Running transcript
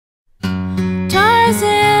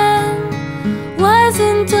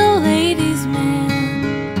gentle ladies'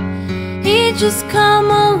 man. He'd just come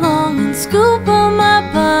along and scoop 'em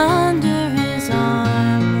up under his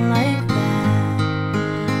arm like that,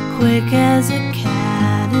 quick as a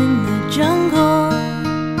cat in the jungle.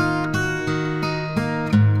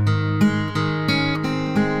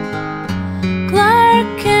 Clark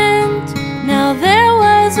Kent, now there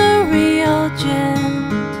was a real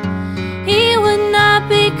gent. He would not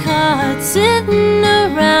be caught sitting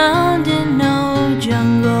around in no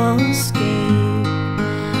junglescape,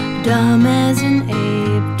 dumb as an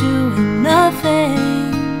ape doing nothing.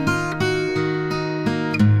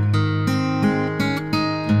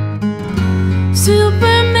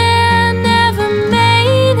 Superman never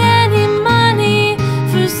made any money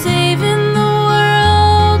for saving the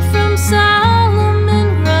world from Solomon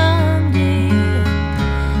Grundy.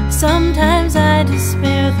 Sometimes I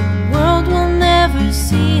despair the world will never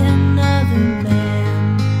see another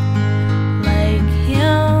man like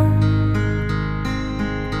him.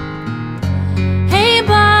 Hey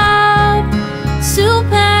Bob,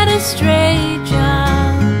 Supe had a straight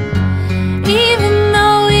job. Even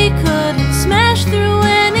though he couldn't smash through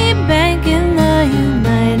any bank in the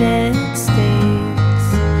United States,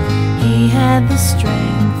 he had the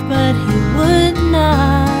strength, but he would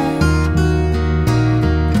not.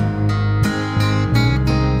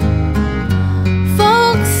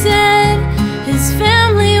 Folks said his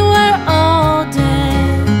family were all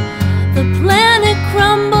dead. The planet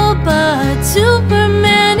crumbled, but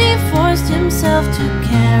Superman, he forced himself to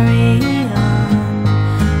carry on,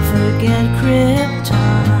 forget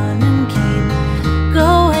Krypton and keep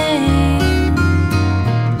going.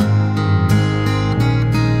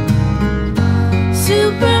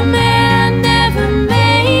 Superman never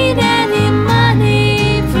made any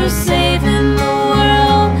money for saving the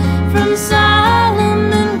world from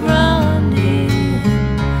Solomon Grundy.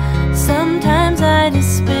 Sometimes I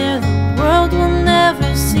despair the world will never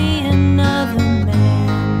see another man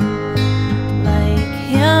like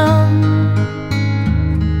him.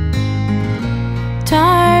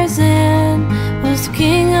 Tarzan was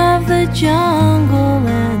king of the jungle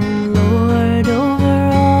and lord over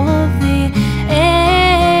all of the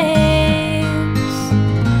apes,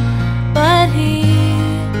 but he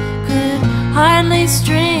could hardly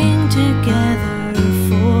string together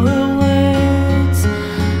 4 words.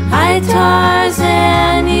 Hi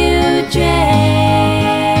Tarzan, you Jane.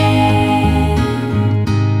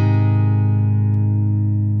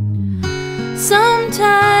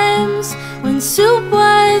 Sometimes when Supe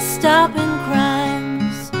was stopping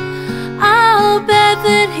crimes, I'll bet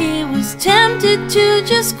that he was tempted to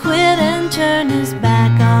just quit and turn his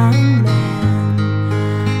back on man,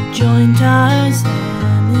 join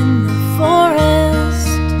Tarzan in the forest.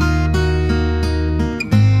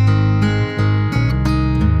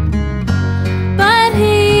 But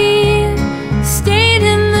he stayed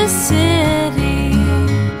in the city,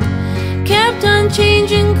 kept on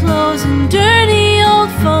changing clothes and dirty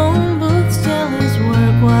old phone booths till his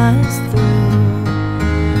work was through.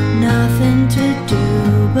 Nothing to do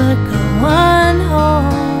but go on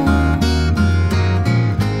home.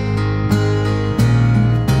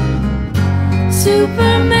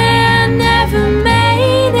 Superman